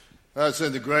It's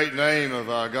in the great name of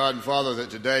our God and Father that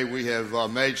today we have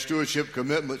made stewardship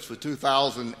commitments for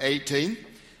 2018.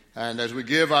 And as we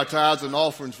give our tithes and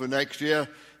offerings for next year,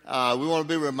 we want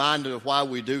to be reminded of why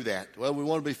we do that. Well, we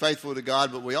want to be faithful to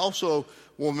God, but we also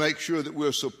want to make sure that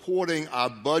we're supporting our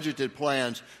budgeted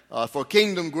plans for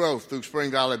kingdom growth through Spring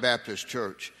Valley Baptist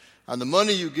Church. And the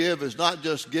money you give is not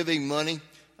just giving money,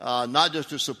 not just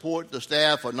to support the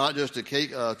staff or not just to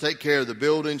take care of the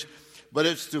buildings, but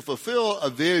it's to fulfill a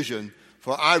vision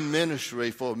for our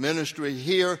ministry, for ministry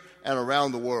here and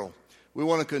around the world. We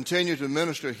want to continue to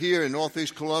minister here in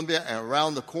Northeast Columbia and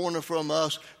around the corner from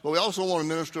us, but we also want to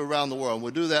minister around the world.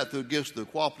 We'll do that through gifts to the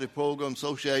Cooperative Program,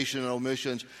 Association of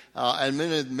Missions, and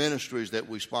many of the ministries that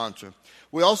we sponsor.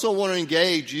 We also want to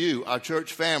engage you, our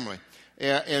church family,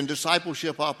 in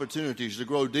discipleship opportunities to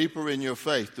grow deeper in your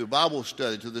faith through Bible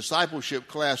study, to discipleship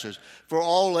classes for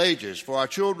all ages, for our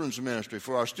children's ministry,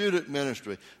 for our student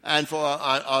ministry, and for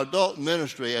our adult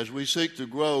ministry as we seek to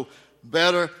grow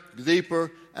better,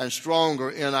 deeper, and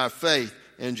stronger in our faith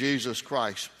in Jesus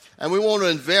Christ. And we want to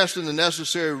invest in the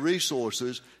necessary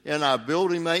resources in our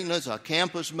building maintenance, our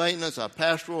campus maintenance, our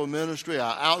pastoral ministry,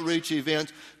 our outreach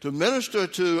events to minister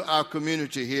to our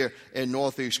community here in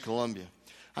Northeast Columbia.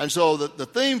 And so the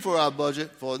theme for our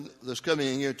budget for this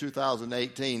coming year,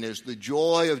 2018, is the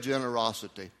joy of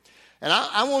generosity. And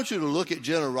I want you to look at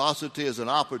generosity as an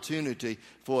opportunity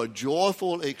for a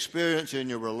joyful experience in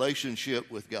your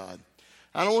relationship with God.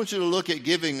 I don't want you to look at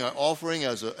giving an offering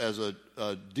as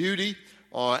a duty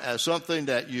or as something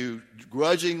that you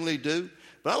grudgingly do.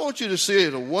 But I want you to see it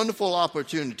as a wonderful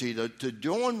opportunity to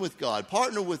join with God,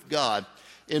 partner with God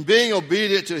in being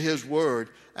obedient to His Word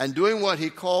and doing what He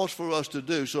calls for us to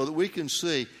do so that we can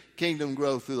see kingdom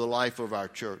growth through the life of our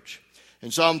church. In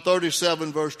Psalm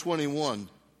 37, verse 21,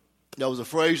 there was a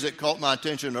phrase that caught my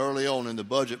attention early on in the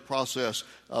budget process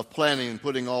of planning and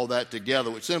putting all that together,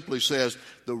 which simply says,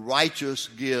 the righteous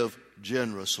give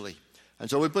generously. And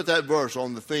so we put that verse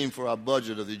on the theme for our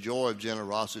budget of the joy of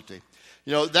generosity.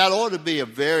 You know, that ought to be a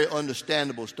very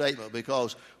understandable statement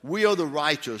because we are the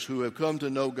righteous who have come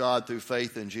to know God through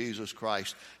faith in Jesus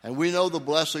Christ. And we know the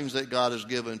blessings that God has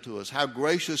given to us, how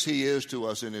gracious He is to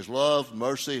us in His love,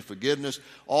 mercy, forgiveness,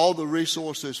 all the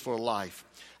resources for life.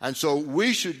 And so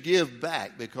we should give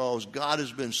back because God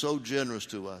has been so generous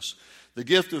to us. The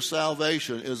gift of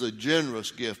salvation is a generous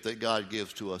gift that God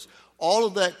gives to us. All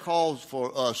of that calls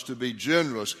for us to be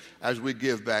generous as we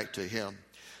give back to Him.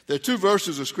 There are two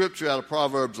verses of Scripture out of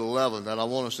Proverbs 11 that I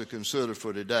want us to consider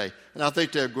for today, and I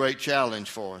think they're a great challenge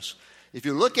for us. If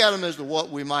you look at them as to what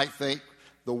we might think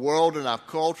the world and our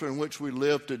culture in which we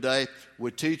live today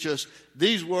would teach us,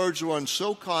 these words run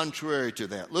so contrary to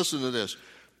that. Listen to this.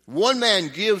 One man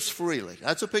gives freely.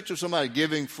 That's a picture of somebody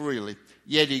giving freely,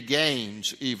 yet he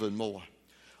gains even more.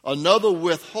 Another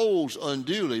withholds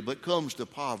unduly, but comes to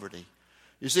poverty.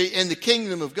 You see, in the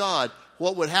kingdom of God,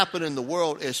 what would happen in the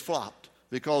world is flopped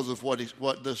because of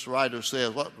what this writer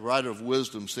says, what the writer of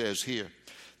wisdom says here.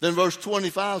 Then verse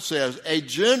 25 says, a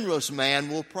generous man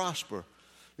will prosper.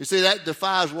 You see, that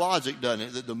defies logic, doesn't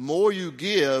it? That the more you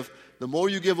give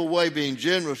away being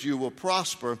generous, you will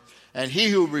prosper. And he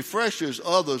who refreshes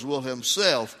others will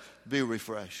himself be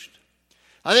refreshed.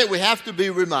 I think we have to be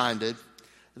reminded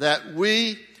that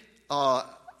we are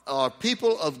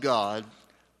people of God,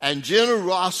 and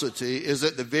generosity is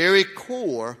at the very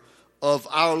core of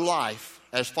our life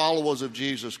as followers of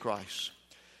Jesus Christ.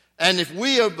 And if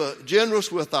we are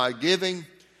generous with our giving,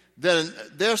 then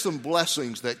there's some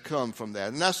blessings that come from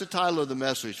that. And that's the title of the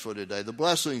message for today, the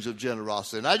blessings of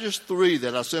generosity. And I just three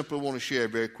that I simply want to share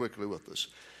very quickly with us.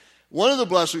 One of the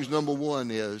blessings, number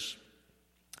one, is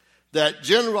that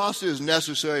generosity is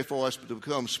necessary for us to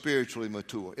become spiritually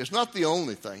mature. It's not the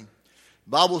only thing.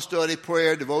 Bible study,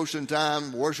 prayer, devotion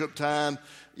time, worship time,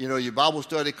 your Bible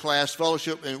study class,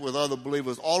 fellowship with other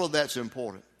believers, all of that's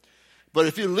important. But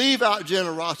if you leave out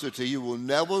generosity, you will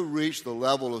never reach the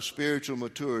level of spiritual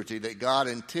maturity that God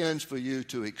intends for you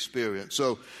to experience.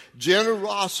 So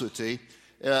generosity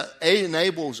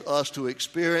enables us to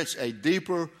experience a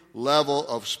deeper level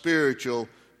of spiritual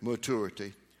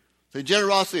maturity. So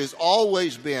generosity has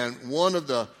always been one of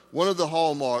the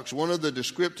hallmarks, one of the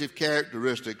descriptive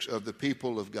characteristics of the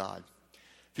people of God.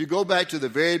 If you go back to the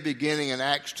very beginning in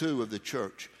Acts 2 of the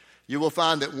church, you will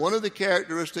find that one of the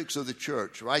characteristics of the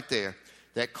church right there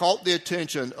that caught the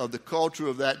attention of the culture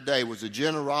of that day was the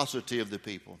generosity of the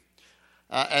people.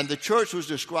 And the church was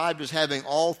described as having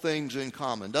all things in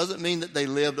common. Doesn't mean that they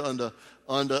lived under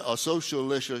a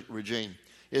socialistic regime.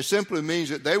 It simply means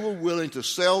that they were willing to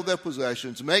sell their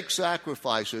possessions, make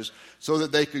sacrifices so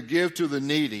that they could give to the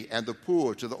needy and the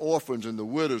poor, to the orphans and the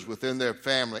widows within their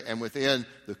family and within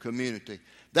the community.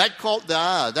 That caught the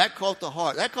eye, that caught the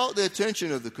heart, that caught the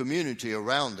attention of the community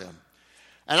around them.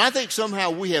 And I think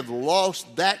somehow we have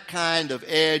lost that kind of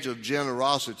edge of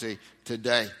generosity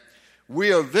today.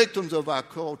 We are victims of our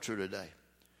culture today.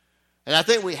 And I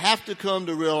think we have to come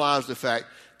to realize the fact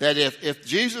that if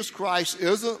Jesus Christ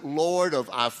isn't Lord of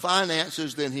our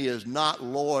finances, then he is not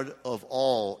Lord of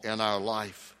all in our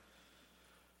life.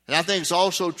 And I think it's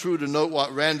also true to note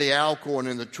what Randy Alcorn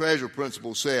in the Treasure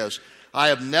Principle says. I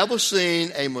have never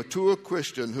seen a mature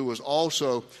Christian who is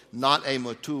also not a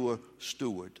mature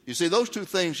steward. You see, those two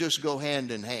things just go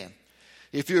hand in hand.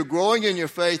 If you're growing in your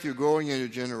faith, you're growing in your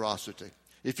generosity.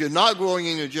 If you're not growing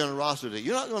in your generosity,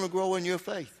 you're not going to grow in your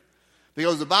faith.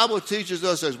 Because the Bible teaches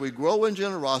us as we grow in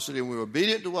generosity and we're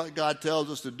obedient to what God tells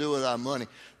us to do with our money,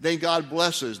 then God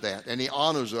blesses that and he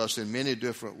honors us in many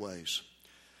different ways.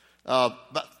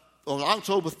 But on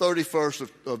October 31st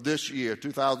of this year,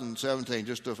 2017,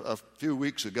 just a few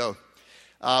weeks ago,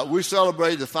 we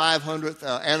celebrated the 500th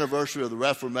anniversary of the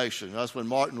Reformation. That's when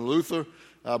Martin Luther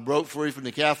broke free from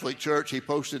the Catholic Church. He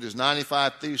posted his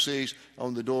 95 Theses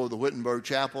on the door of the Wittenberg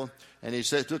Chapel. And he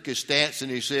took his stance and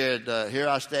he said, here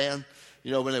I stand,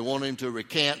 when they wanted him to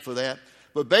recant for that.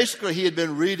 But basically he had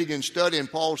been reading and studying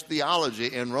Paul's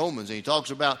theology in Romans. And he talks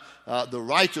about the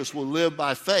righteous will live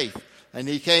by faith. And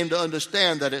he came to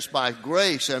understand that it's by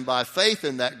grace and by faith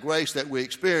in that grace that we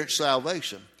experience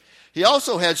salvation. He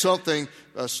also had something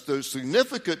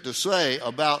significant to say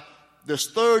about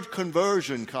this third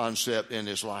conversion concept in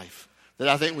his life that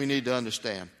I think we need to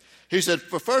understand. He said,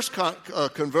 for first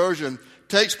conversion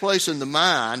takes place in the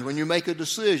mind when you make a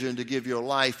decision to give your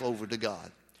life over to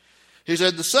God. He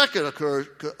said the second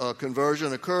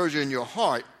conversion occurs in your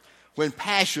heart when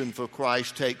passion for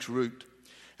Christ takes root.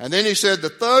 And then he said the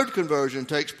third conversion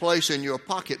takes place in your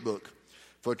pocketbook,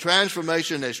 for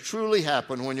transformation has truly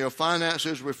happened when your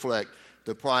finances reflect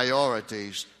the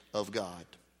priorities of God.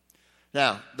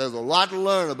 Now, there's a lot to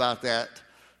learn about that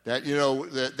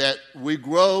we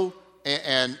grow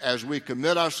and as we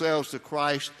commit ourselves to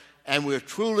Christ, and we're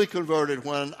truly converted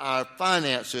when our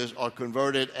finances are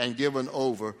converted and given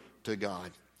over to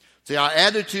God. See, our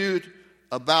attitude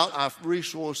about our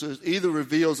resources either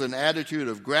reveals an attitude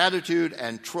of gratitude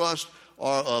and trust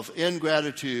or of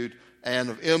ingratitude and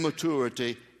of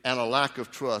immaturity and a lack of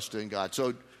trust in God.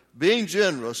 So being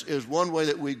generous is one way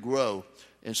that we grow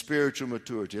in spiritual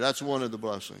maturity. That's one of the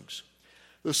blessings.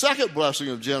 The second blessing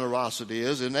of generosity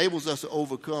is it enables us to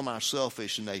overcome our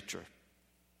selfish nature.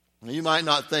 Now, you might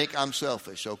not think I'm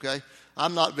selfish, okay?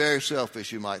 I'm not very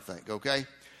selfish, you might think, okay?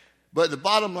 But the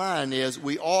bottom line is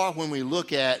we are when we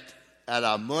look at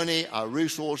our money, our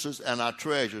resources, and our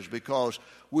treasures, because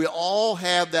we all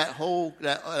have that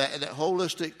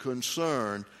holistic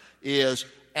concern is,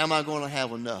 am I going to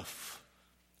have enough?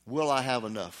 Will I have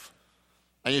enough?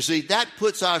 And you see, that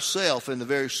puts ourselves in the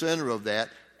very center of that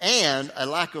and a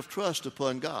lack of trust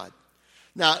upon God.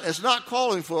 Now, it's not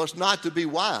calling for us not to be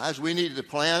wise. We need to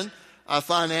plan our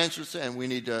finances, and we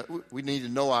need to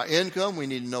know our income. We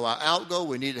need to know our outgo.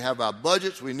 We need to have our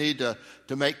budgets. We need to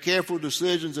make careful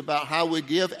decisions about how we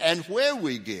give and where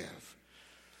we give.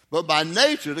 But by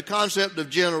nature, the concept of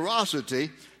generosity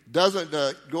doesn't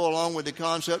go along with the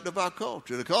concept of our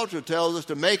culture. The culture tells us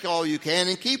to make all you can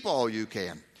and keep all you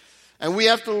can. And we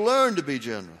have to learn to be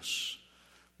generous.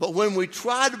 But when we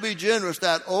try to be generous,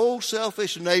 that old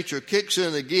selfish nature kicks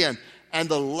in again, and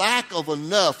the lack of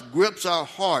enough grips our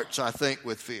hearts, I think,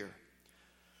 with fear.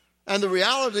 And the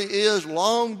reality is,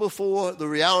 long before the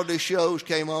reality shows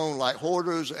came on, like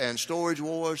Hoarders and Storage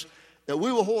Wars, that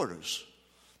we were hoarders.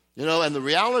 And the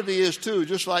reality is, too,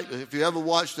 just like if you ever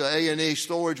watched the A&E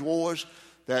Storage Wars,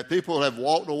 that people have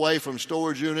walked away from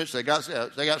storage units. They got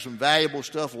some valuable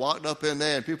stuff locked up in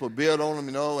there, and people bid on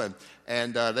them,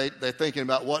 and they're thinking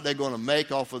about what they're going to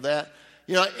make off of that.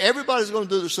 Everybody's going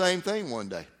to do the same thing one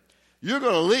day. You're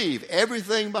going to leave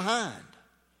everything behind,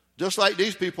 just like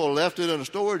these people left it in a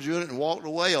storage unit and walked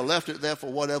away or left it there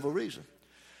for whatever reason.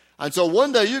 And so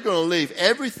one day you're going to leave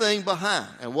everything behind.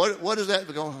 And what is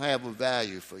that going to have of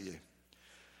value for you?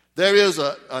 There is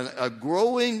a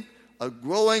growing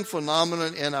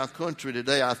phenomenon in our country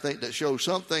today, I think, that shows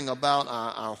something about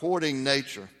our hoarding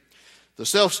nature. The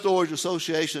Self-Storage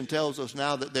Association tells us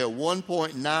now that there are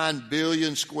 1.9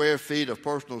 billion square feet of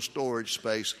personal storage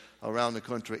space around the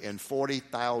country in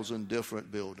 40,000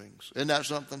 different buildings. Isn't that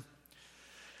something?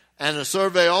 And the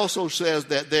survey also says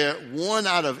that one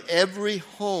out of every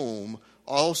home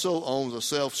also owns a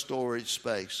self-storage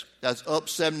space. That's up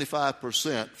 75%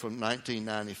 from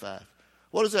 1995.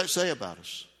 What does that say about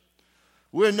us?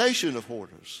 We're a nation of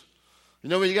hoarders. You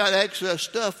know, when you got excess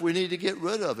stuff, we need to get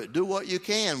rid of it. Do what you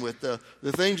can with the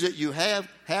things that you have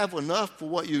enough for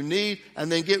what you need,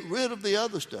 and then get rid of the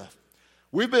other stuff.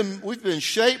 We've been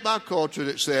shaped by culture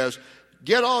that says,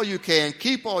 get all you can,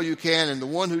 keep all you can, and the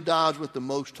one who dies with the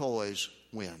most toys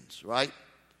wins, right?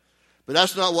 But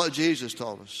that's not what Jesus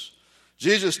taught us.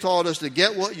 Jesus taught us to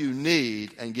get what you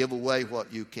need and give away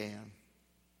what you can.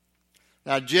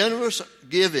 Now, generous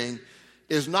giving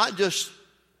is not just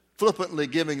flippantly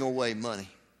giving away money,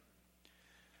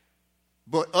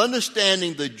 but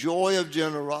understanding the joy of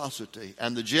generosity,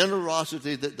 and the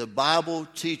generosity that the Bible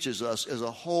teaches us is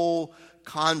a whole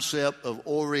concept of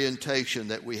orientation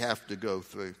that we have to go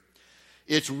through.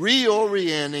 It's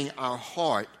reorienting our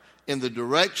heart in the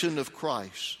direction of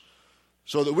Christ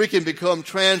so that we can become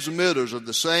transmitters of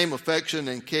the same affection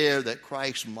and care that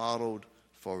Christ modeled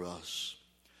for us.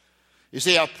 You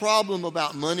see, our problem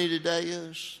about money today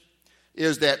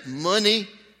is that money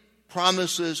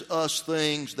promises us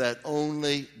things that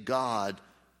only God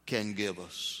can give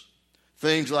us.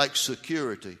 Things like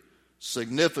security,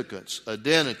 significance,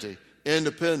 identity,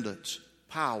 independence,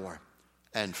 power,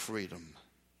 and freedom.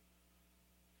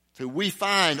 So we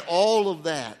find all of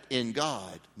that in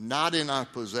God, not in our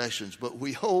possessions, but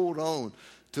we hold on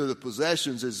to the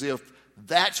possessions as if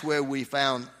that's where we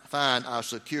find our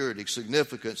security,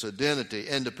 significance, identity,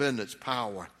 independence,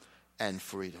 power, and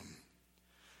freedom.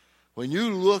 When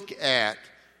you look at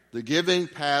the giving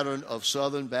pattern of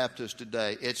Southern Baptists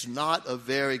today, it's not a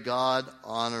very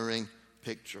God-honoring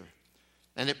picture.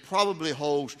 And it probably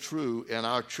holds true in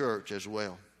our church as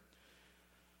well.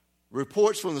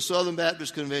 Reports from the Southern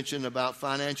Baptist Convention about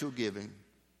financial giving,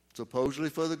 supposedly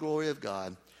for the glory of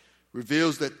God,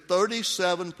 reveals that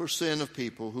 37% of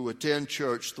people who attend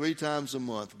church 3 times a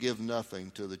month give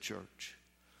nothing to the church.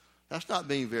 That's not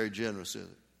being very generous, is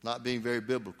it? Not being very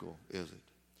biblical, is it?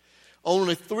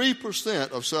 Only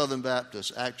 3% of Southern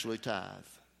Baptists actually tithe.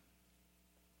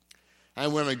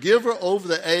 And when a giver over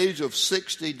the age of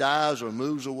 60 dies or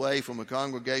moves away from a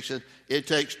congregation, it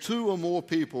takes 2 or more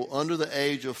people under the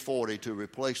age of 40 to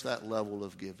replace that level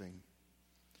of giving.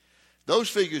 Those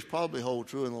figures probably hold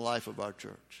true in the life of our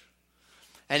church.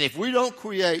 And if we don't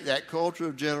create that culture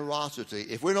of generosity,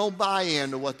 if we don't buy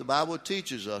into what the Bible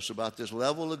teaches us about this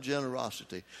level of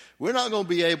generosity, we're not going to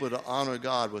be able to honor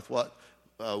God with what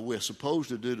we're supposed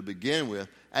to do to begin with,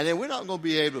 and then we're not going to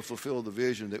be able to fulfill the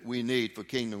vision that we need for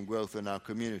kingdom growth in our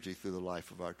community through the life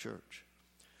of our church.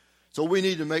 So we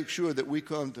need to make sure that we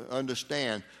come to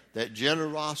understand that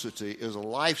generosity is a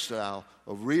lifestyle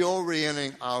of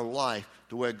reorienting our life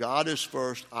to where God is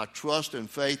first, our trust and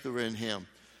faith are in Him.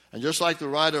 And just like the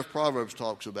writer of Proverbs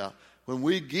talks about, when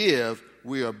we give,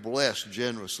 we are blessed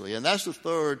generously. And that's the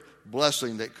third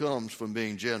blessing that comes from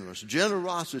being generous.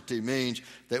 Generosity means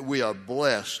that we are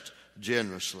blessed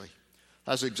generously.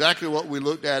 That's exactly what we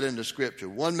looked at in the Scripture.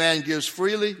 One man gives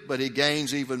freely, but he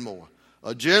gains even more.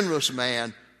 A generous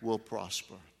man will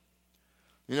prosper.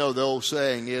 You know, the old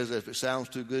saying is, if it sounds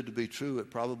too good to be true,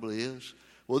 it probably is.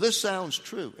 Well, this sounds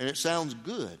true, and it sounds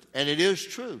good, and it is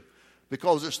true,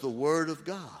 because it's the Word of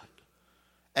God.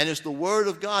 And it's the Word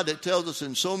of God that tells us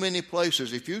in so many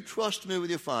places, if you trust me with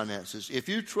your finances, if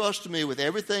you trust me with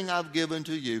everything I've given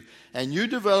to you, and you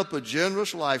develop a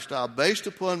generous lifestyle based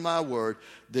upon my Word,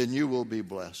 then you will be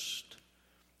blessed.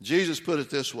 Jesus put it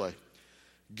this way: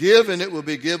 give and it will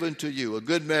be given to you. A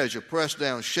good measure, pressed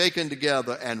down, shaken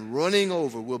together, and running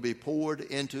over will be poured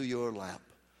into your lap.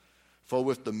 For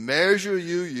with the measure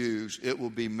you use, it will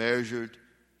be measured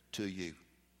to you.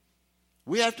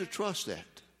 We have to trust that.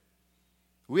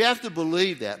 We have to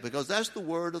believe that, because that's the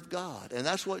Word of God, and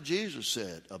that's what Jesus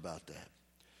said about that.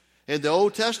 In the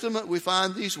Old Testament, we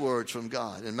find these words from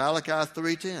God in Malachi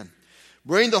 3:10.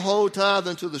 Bring the whole tithe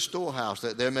into the storehouse,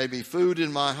 that there may be food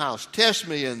in my house. Test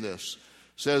me in this,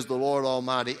 says the Lord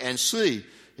Almighty, and see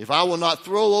if I will not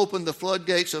throw open the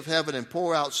floodgates of heaven and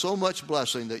pour out so much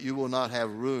blessing that you will not have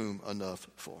room enough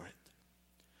for it.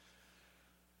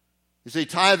 You see,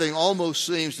 tithing almost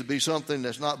seems to be something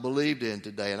that's not believed in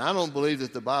today. And I don't believe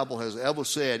that the Bible has ever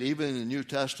said, even in the New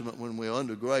Testament when we're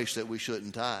under grace, that we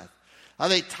shouldn't tithe. I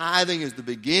think tithing is the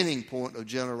beginning point of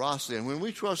generosity. And when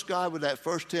we trust God with that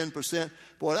first 10%,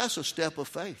 boy, that's a step of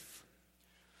faith.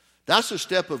 That's a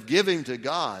step of giving to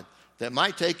God that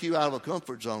might take you out of a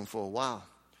comfort zone for a while.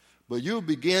 But you'll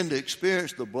begin to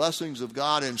experience the blessings of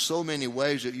God in so many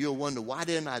ways that you'll wonder, why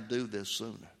didn't I do this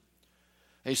sooner?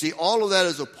 And you see, all of that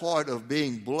is a part of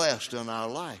being blessed in our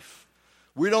life.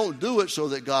 We don't do it so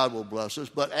that God will bless us,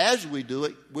 but as we do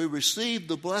it, we receive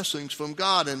the blessings from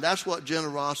God, and that's what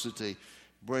generosity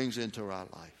brings into our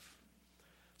life.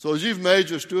 So as you've made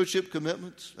your stewardship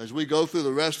commitments, as we go through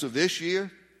the rest of this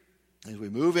year, as we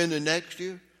move into next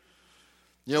year,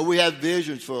 we have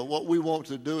visions for what we want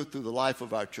to do through the life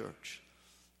of our church.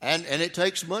 And it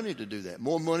takes money to do that,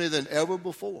 more money than ever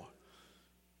before,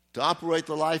 to operate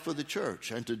the life of the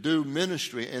church and to do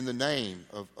ministry in the name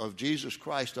of Jesus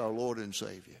Christ, our Lord and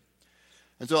Savior.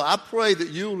 And so I pray that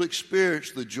you will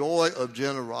experience the joy of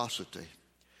generosity.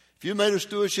 If you made a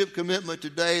stewardship commitment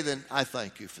today, then I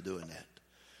thank you for doing that.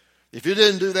 If you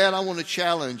didn't do that, I want to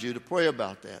challenge you to pray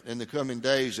about that in the coming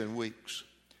days and weeks.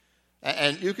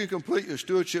 And you can complete your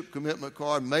stewardship commitment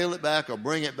card, mail it back, or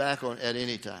bring it back at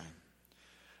any time.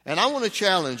 And I want to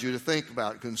challenge you to think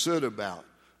about, consider about,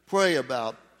 pray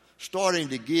about starting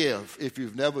to give if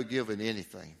you've never given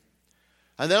anything.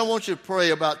 And then I want you to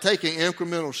pray about taking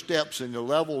incremental steps in the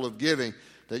level of giving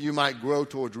that you might grow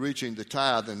towards reaching the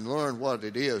tithe and learn what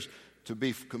it is to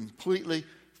be completely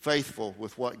faithful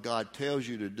with what God tells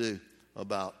you to do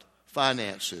about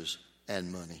finances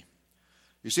and money.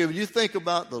 You see, when you think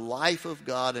about the life of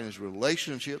God and His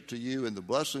relationship to you and the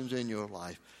blessings in your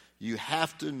life, you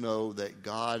have to know that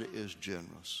God is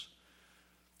generous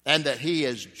and that He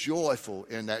is joyful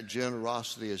in that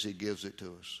generosity as He gives it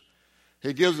to us.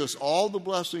 He gives us all the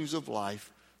blessings of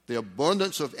life, the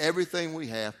abundance of everything we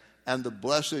have, and the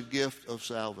blessed gift of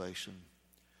salvation.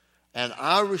 And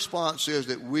our response is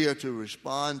that we are to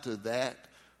respond to that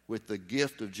with the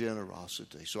gift of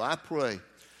generosity. So I pray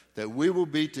that we will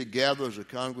be together as a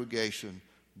congregation,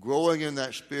 growing in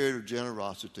that spirit of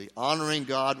generosity, honoring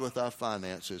God with our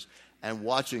finances, and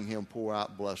watching Him pour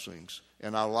out blessings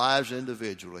in our lives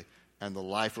individually and the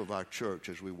life of our church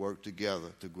as we work together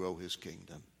to grow His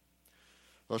kingdom.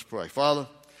 Let's pray. Father,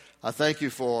 I thank you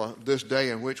for this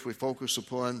day in which we focus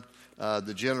upon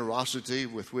the generosity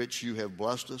with which you have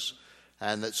blessed us,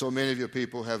 and that so many of your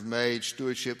people have made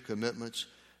stewardship commitments.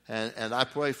 And I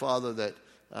pray, Father, that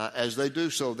as they do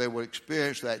so, they will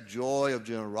experience that joy of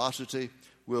generosity.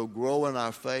 We'll grow in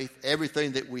our faith.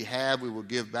 Everything that we have, we will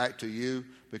give back to you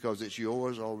because it's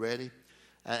yours already.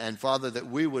 And Father, that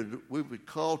we would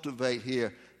cultivate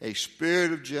here a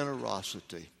spirit of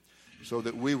generosity so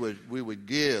that we would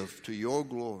give to your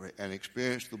glory and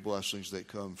experience the blessings that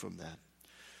come from that.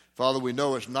 Father, we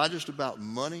know it's not just about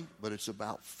money, but it's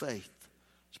about faith.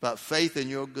 It's about faith in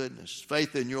your goodness,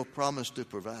 faith in your promise to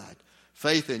provide,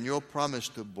 faith in your promise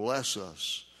to bless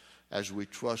us as we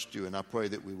trust you. And I pray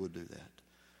that we will do that.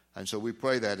 And so we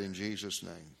pray that in Jesus'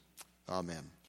 name. Amen.